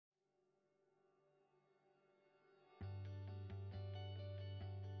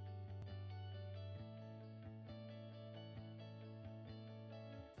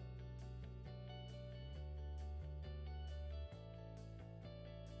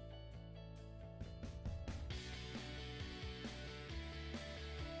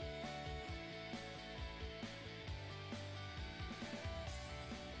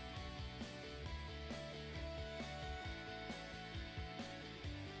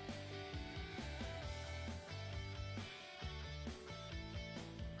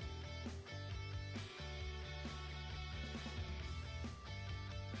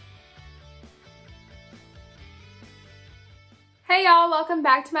Hey y'all, welcome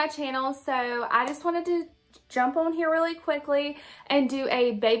back to my channel. So I just wanted to jump on here really quickly and do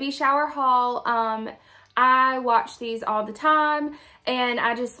a baby shower haul. I watch these all the time and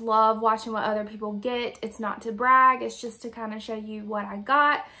I just love watching what other people get. It's not to brag, it's just to kind of show you what I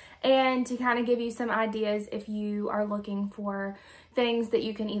got and to kind of give you some ideas if you are looking for things that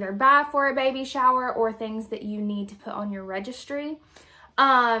you can either buy for a baby shower or things that you need to put on your registry.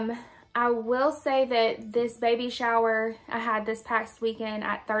 I will say that this baby shower I had this past weekend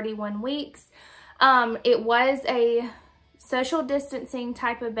at 31 weeks, it was a social distancing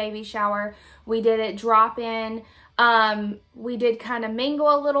type of baby shower. We did it drop in. We did kind of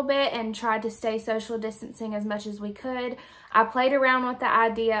mingle a little bit and tried to stay social distancing as much as we could. I played around with the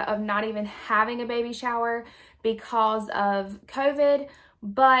idea of not even having a baby shower because of COVID,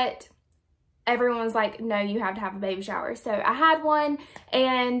 but everyone was like, no, you have to have a baby shower. So I had one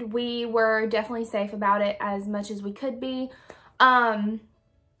and we were definitely safe about it as much as we could be.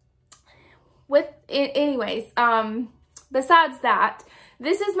 Besides that,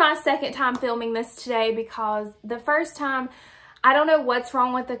 this is my second time filming this today because the first time, I don't know what's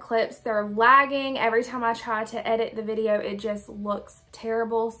wrong with the clips. They're lagging. Every time I try to edit the video, it just looks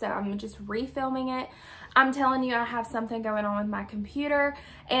terrible. So I'm just refilming it. I'm telling you, I have something going on with my computer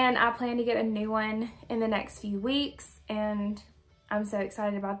and I plan to get a new one in the next few weeks and I'm so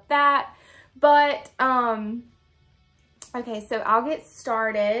excited about that. But, okay, so I'll get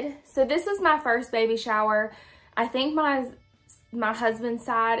started. So this is my first baby shower. I think my husband's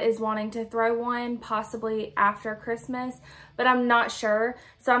side is wanting to throw one possibly after Christmas, but I'm not sure.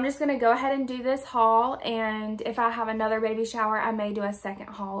 So I'm just gonna go ahead and do this haul, and if I have another baby shower, I may do a second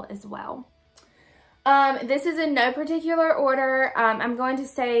haul as well. This is in no particular order. I'm going to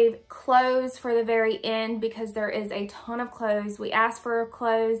save clothes for the very end because there is a ton of clothes. We asked for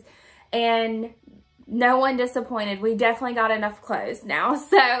clothes and no one disappointed. We definitely got enough clothes now.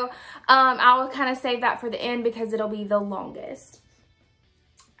 So I will kind of save that for the end because it'll be the longest.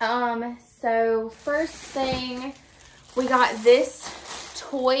 So first thing, we got this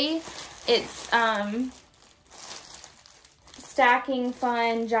toy. It's Stacking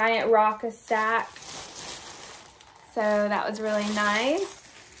Fun Giant Rock-A-Stack. So that was really nice.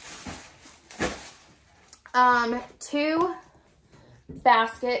 2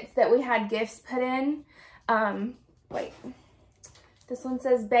 baskets that we had gifts put in. Wait, this one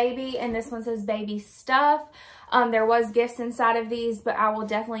says baby and this one says baby stuff. There was gifts inside of these, but I will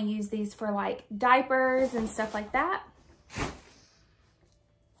definitely use these for like diapers and stuff like that.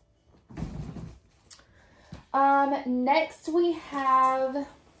 Next we have,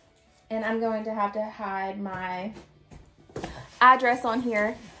 and I'm going to have to hide my address on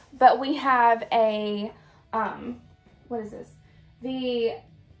here, but we have a, what is this?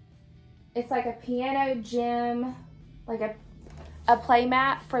 It's like a piano gym, like a play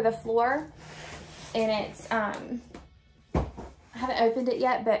mat for the floor. And it's, I haven't opened it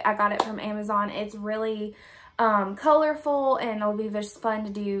yet, but I got it from Amazon. It's really colorful and it'll be just fun to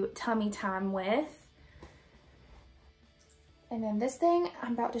do tummy time with. And then this thing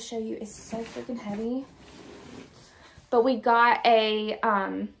I'm about to show you is so freaking heavy. But we got a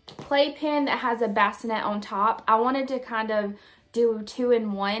playpen that has a bassinet on top. I wanted to kind of do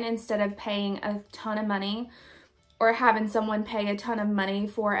 2-in-1 instead of paying a ton of money or having someone pay a ton of money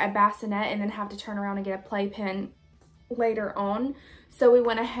for a bassinet and then have to turn around and get a playpen later on. So we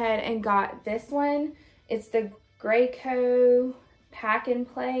went ahead and got this one. It's the Graco Pack and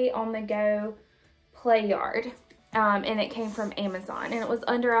Play On The Go Play Yard. And it came from Amazon and it was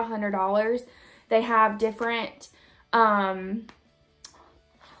under $100. They have different,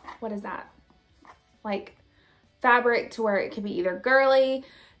 what is that? Like fabric to where it could be either girly,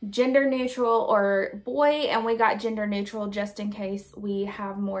 gender neutral, or boy, and we got gender neutral just in case we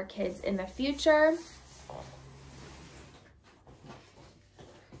have more kids in the future.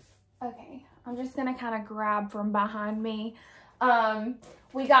 Okay, I'm just gonna kind of grab from behind me.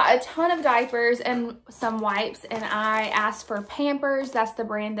 We got a ton of diapers and some wipes, and I asked for Pampers. That's the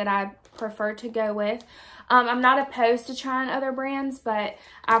brand that I prefer to go with. I'm not opposed to trying other brands, but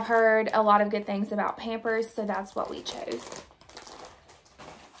I've heard a lot of good things about Pampers, so that's what we chose.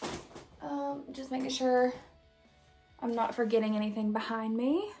 Just making sure I'm not forgetting anything behind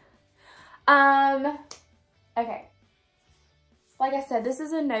me. Okay. Like I said, this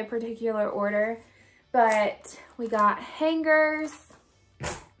is in no particular order, but we got hangers,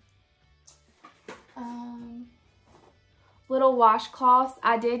 little washcloths.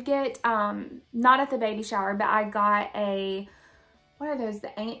 I did get, not at the baby shower, but I got a, what are those?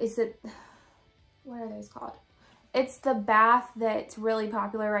 What are those called? It's the bath that's really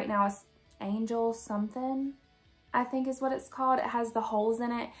popular right now. It's Angel something. I think is what it's called. It has the holes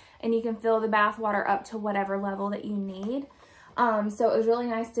in it, and you can fill the bath water up to whatever level that you need. So it was really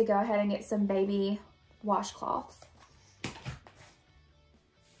nice to go ahead and get some baby washcloths.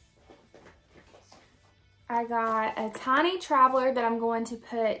 I got a tiny traveler that I'm going to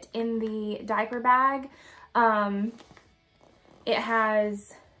put in the diaper bag. It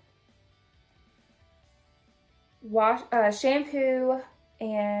has shampoo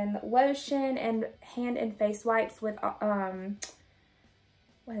and lotion and hand and face wipes with,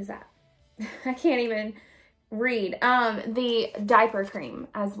 what is that? I can't even read. The diaper cream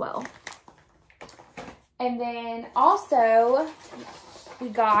as well. And then also we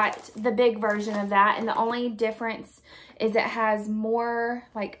got the big version of that, and the only difference is it has more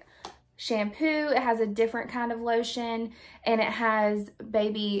like shampoo, it has a different kind of lotion, and it has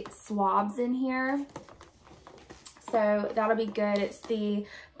baby swabs in here. So that'll be good. It's the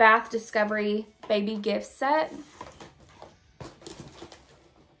Bath Discovery Baby Gift Set.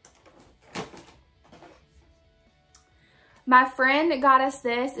 My friend got us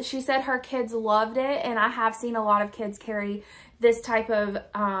this. She said her kids loved it, and I have seen a lot of kids carry this type of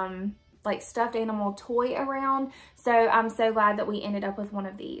like stuffed animal toy around. So I'm so glad that we ended up with one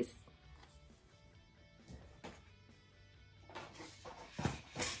of these.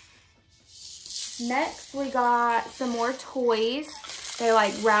 Next, we got some more toys. They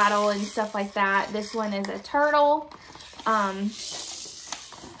like rattle and stuff like that. This one is a turtle.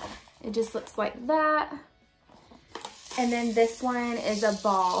 It just looks like that. And then this one is a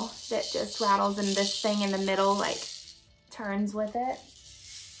ball that just rattles, and this thing in the middle like turns with it.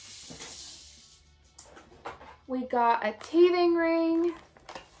 We got a teething ring.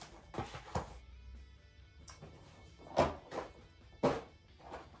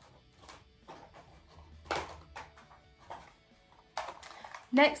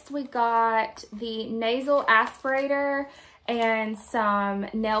 Next, we got the nasal aspirator and some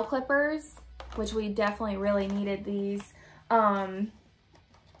nail clippers, which we definitely really needed these. So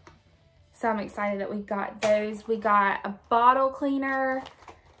I'm excited that we got those. We got a bottle cleaner.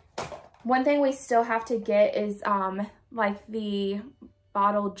 One thing we still have to get is like the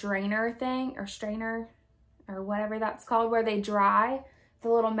bottle drainer thing, or strainer, or whatever that's called, where they dry, the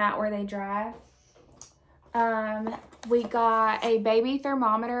little mat where they dry. We got a baby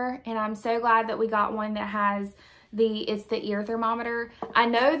thermometer, and I'm so glad that we got one that has it's the ear thermometer. I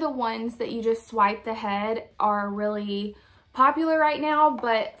know the ones that you just swipe the head are really popular right now,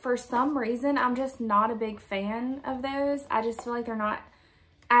 but for some reason, I'm just not a big fan of those. I just feel like they're not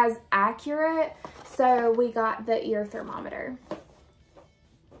as accurate. So we got the ear thermometer.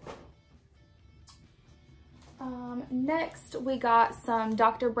 Next, we got some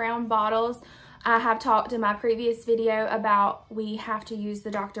Dr. Brown bottles. I have talked in my previous video about we have to use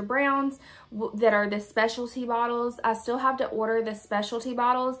the Dr. Browns that are the specialty bottles. I still have to order the specialty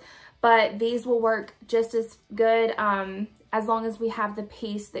bottles, but these will work just as good as long as we have the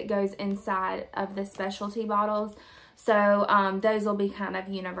piece that goes inside of the specialty bottles. So those will be kind of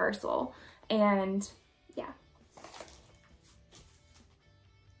universal. And yeah.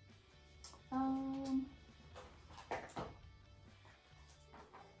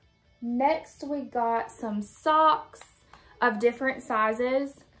 Next, we got some socks of different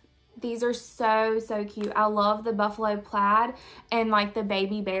sizes. These are so, so cute. I love the buffalo plaid and like the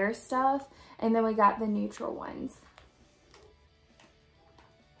baby bear stuff. And then we got the neutral ones.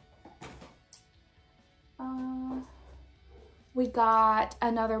 We got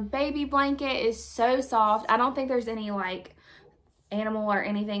another baby blanket. It's so soft. I don't think there's any like animal or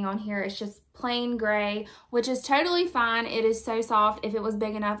anything on here. It's just plain gray, which is totally fine. It is so soft. If it was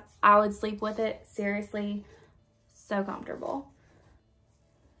big enough, I would sleep with it. Seriously, so comfortable.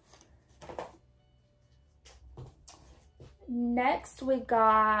 Next, we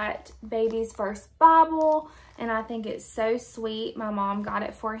got baby's first Bible, and I think it's so sweet. My mom got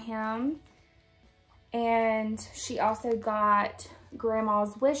it for him. And she also got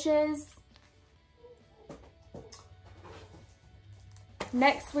Grandma's Wishes.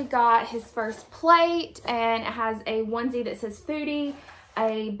 Next, we got his first plate, and it has a onesie that says foodie,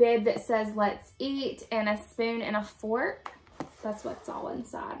 a bib that says let's eat, and a spoon and a fork. That's what's all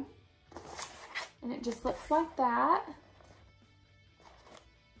inside. And it just looks like that.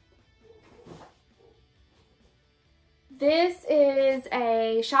 This is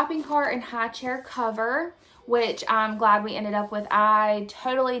a shopping cart and high chair cover, which I'm glad we ended up with. I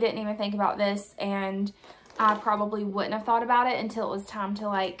totally didn't even think about this, and I probably wouldn't have thought about it until it was time to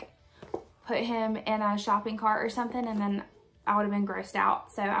like put him in a shopping cart or something, and then I would have been grossed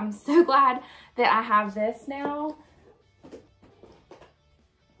out. So I'm so glad that I have this now.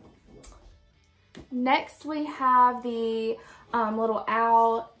 Next, we have the little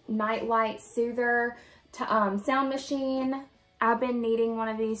Owl Nightlight Soother sound machine. I've been needing one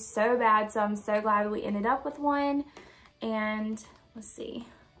of these so bad, so I'm so glad we ended up with one. And let's see,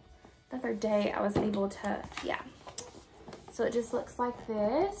 the other day I was able to, yeah. So it just looks like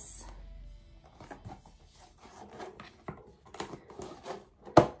this.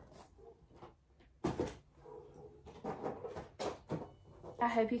 I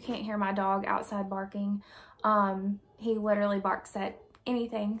hope you can't hear my dog outside barking. He literally barks at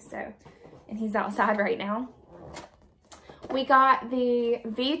anything, so, and he's outside right now. We got the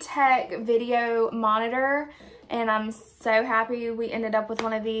VTech video monitor, and I'm so happy we ended up with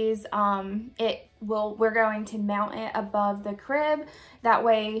one of these. We're going to mount it above the crib. That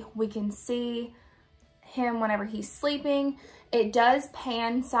way we can see him whenever he's sleeping. It does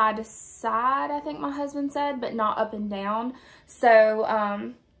pan side to side, I think my husband said, but not up and down.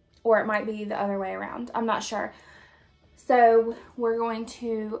 So, or it might be the other way around. I'm not sure. So we're going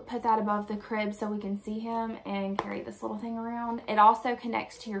to put that above the crib so we can see him and carry this little thing around. It also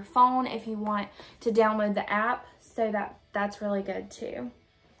connects to your phone if you want to download the app, so that's really good too.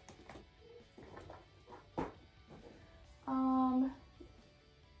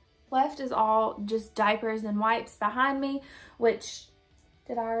 Left is all just diapers and wipes behind me, which,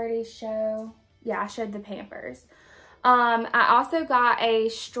 did I already show? Yeah, I showed the Pampers. I also got a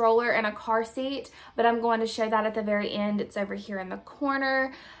stroller and a car seat, but I'm going to show that at the very end. It's over here in the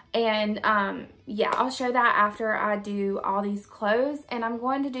corner. And yeah, I'll show that after I do all these clothes. And I'm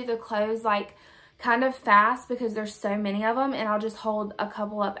going to do the clothes like kind of fast because there's so many of them, and I'll just hold a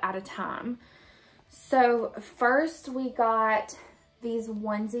couple up at a time. So first we got these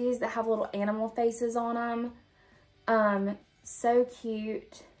onesies that have little animal faces on them. So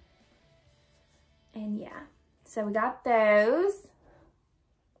cute. And yeah. So we got those.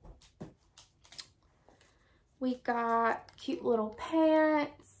 We got cute little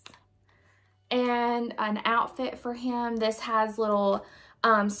pants and an outfit for him. This has little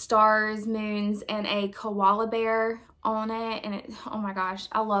stars, moons, and a koala bear on it. And it, oh my gosh,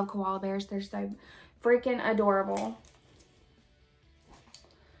 I love koala bears. They're so freaking adorable.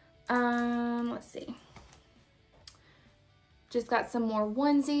 Let's see. Just got some more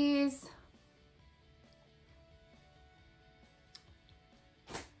onesies.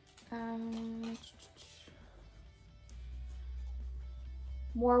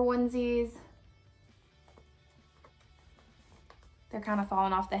 More onesies. They're kind of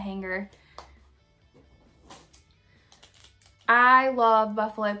falling off the hanger. I love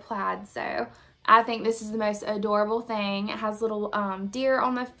buffalo plaid, so I think this is the most adorable thing. It has little deer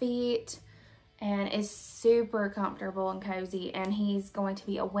on the feet and is super comfortable and cozy, and he's going to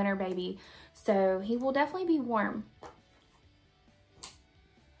be a winter baby, so he will definitely be warm.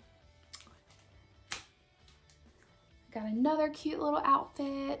 Got another cute little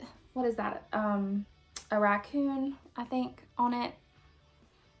outfit. What is that? A raccoon, I think, on it.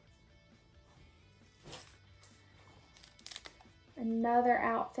 Another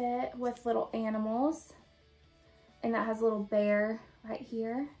outfit with little animals. And that has a little bear right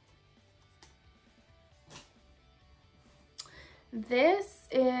here. This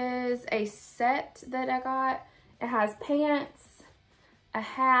is a set that I got. It has pants, a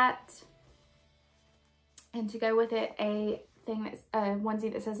hat, and to go with it, a thing that's a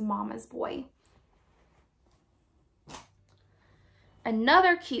onesie that says Mama's Boy.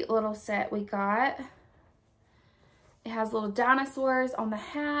 Another cute little set we got. It has little dinosaurs on the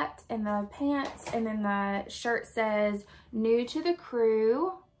hat and the pants, and then the shirt says new to the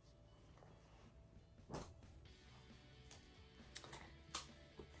crew.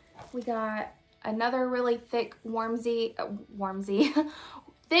 We got another really thick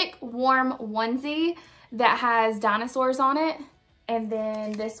thick warm onesie that has dinosaurs on it, and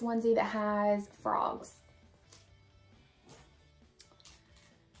then this onesie that has frogs.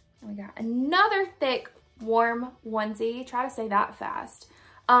 And we got another thick warm onesie, try to say that fast,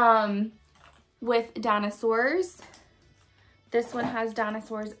 with dinosaurs. This one has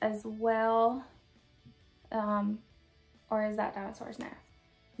dinosaurs as well, or is that dinosaurs now?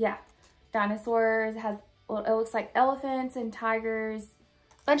 Yeah, dinosaurs. Has, it looks like elephants and tigers,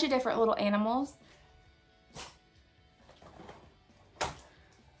 a bunch of different little animals.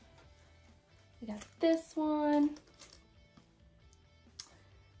 We got this one.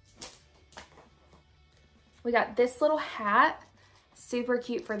 We got this little hat, super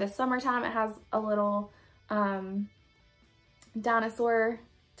cute for the summertime. It has a little dinosaur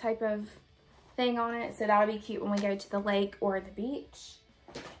type of thing on it, so that'll be cute when we go to the lake or the beach.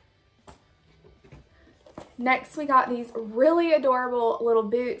 Next, we got these really adorable little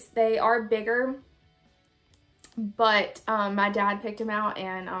boots. They are bigger, but my dad picked them out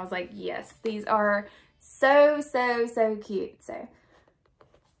and I was like, yes, these are so, so, so cute. So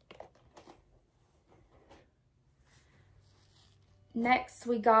next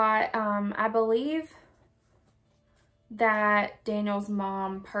we got, I believe that Daniel's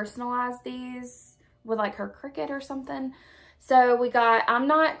mom personalized these with like her Cricut or something. So we got, I'm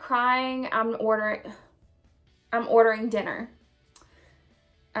not crying, I'm ordering dinner.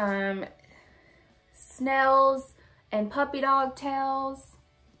 Snails and puppy dog tails.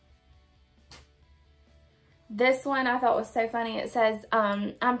 This one I thought was so funny. It says,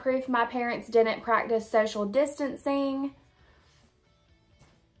 I'm proof my parents didn't practice social distancing.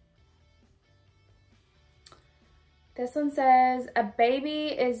 This one says, a baby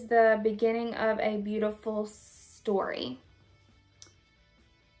is the beginning of a beautiful story.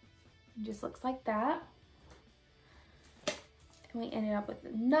 It just looks like that. And we ended up with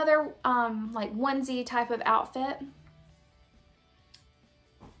another like onesie type of outfit.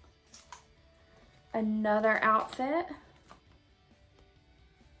 Another outfit.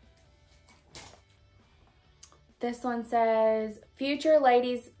 This one says, future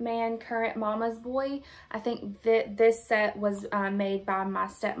ladies man, current mama's boy. I think that this set was made by my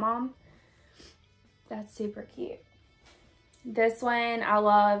stepmom. That's super cute. This one I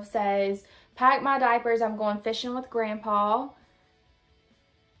love, says, pack my diapers, I'm going fishing with grandpa.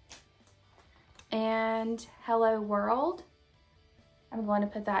 And hello world. I'm going to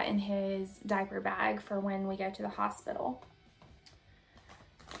put that in his diaper bag for when we go to the hospital.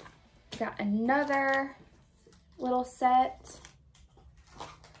 Got another little set.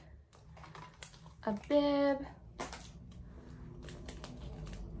 A bib.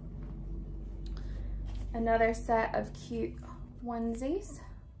 Another set of cute onesies.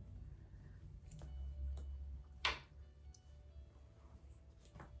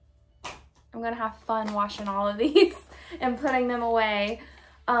 I'm gonna have fun washing all of these and putting them away.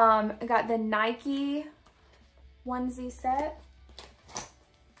 I got the Nike onesie set.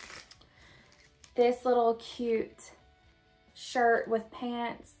 This little cute shirt with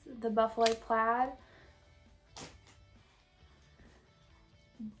pants, the buffalo plaid.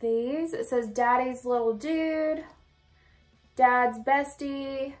 These, it says Daddy's little dude, Dad's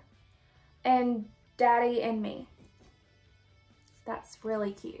bestie, and Daddy and me. That's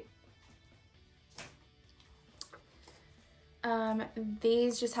really cute.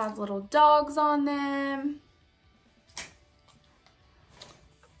 These just have little dogs on them.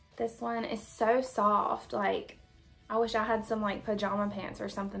 This one is so soft. Like, I wish I had some like pajama pants or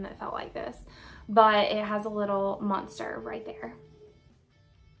something that felt like this. But it has a little monster right there.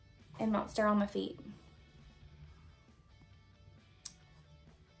 And monster on the feet.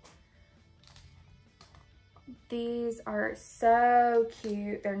 These are so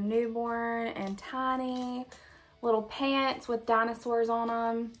cute. They're newborn and tiny. Little pants with dinosaurs on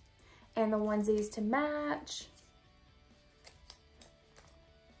them. And the onesies to match.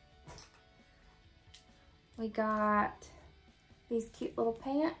 We got these cute little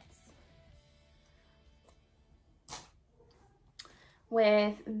pants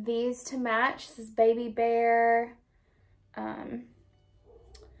with these to match. This is baby bear,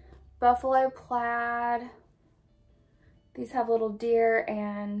 buffalo plaid. These have little deer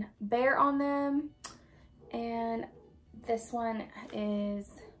and bear on them. And this one is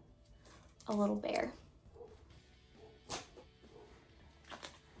a little bear.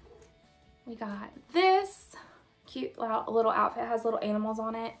 We got this cute little outfit, has little animals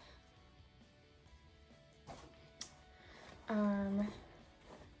on it.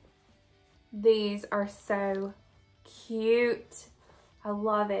 These are so cute. I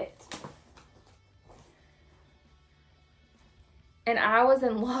love it. And I was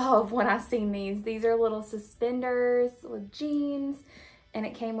in love when I seen these. These are little suspenders with jeans, and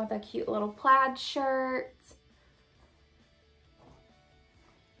it came with a cute little plaid shirt.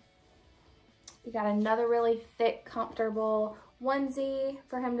 We got another really thick, comfortable onesie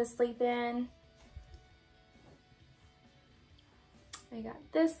for him to sleep in. We got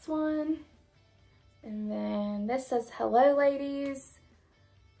this one. And then this says, hello, ladies.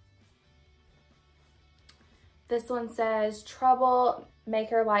 This one says, trouble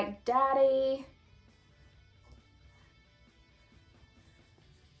maker like daddy.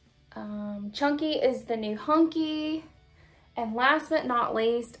 Chunky is the new hunky. And last but not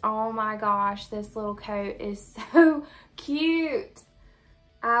least, oh my gosh, this little coat is so cute.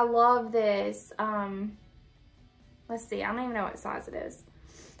 I love this. Let's see, I don't even know what size it is.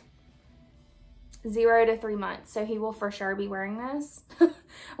 0 to 3 months, so he will for sure be wearing this.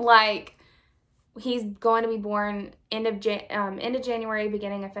 Like, he's going to be born end of January,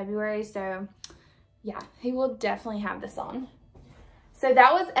 beginning of February. So yeah, he will definitely have this on. So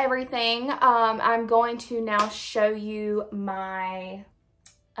that was everything. I'm going to now show you my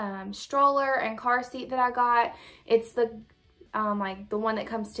stroller and car seat that I got. It's the like the one that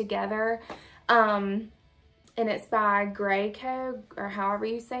comes together, and it's by Graco, or however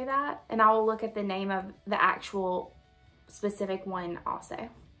you say that, and I will look at the name of the actual specific one also.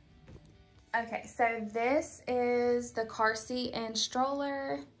 Okay, so this is the car seat and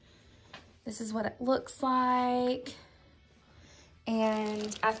stroller. This is what it looks like.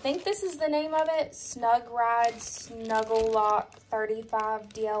 And I think this is the name of it, Snug Ride Snuggle Lock 35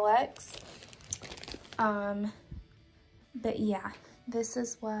 DLX. But yeah, this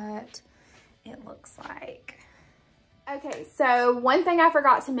is what it looks like. Okay, so one thing I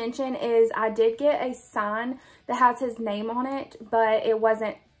forgot to mention is I did get a sign that has his name on it, but it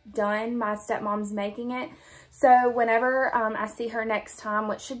wasn't done. My stepmom's making it. So whenever I see her next time,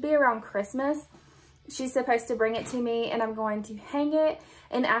 which should be around Christmas, she's supposed to bring it to me and I'm going to hang it.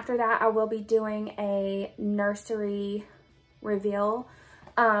 And after that, I will be doing a nursery reveal.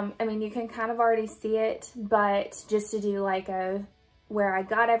 I mean, you can kind of already see it, but just to do like a where I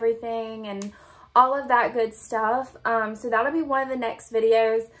got everything and all of that good stuff. So that'll be one of the next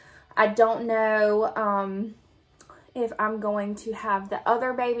videos. I don't know if I'm going to have the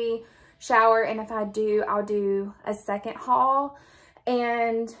other baby shower, and if I do, I'll do a second haul.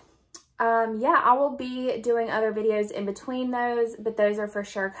 And yeah, I will be doing other videos in between those, but those are for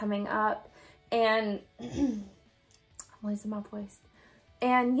sure coming up. And I'm losing my voice.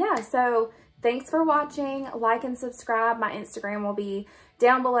 And yeah, so thanks for watching. Like and subscribe. My Instagram will be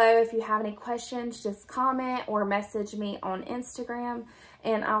down below. If you have any questions, just comment or message me on Instagram,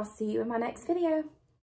 and I'll see you in my next video.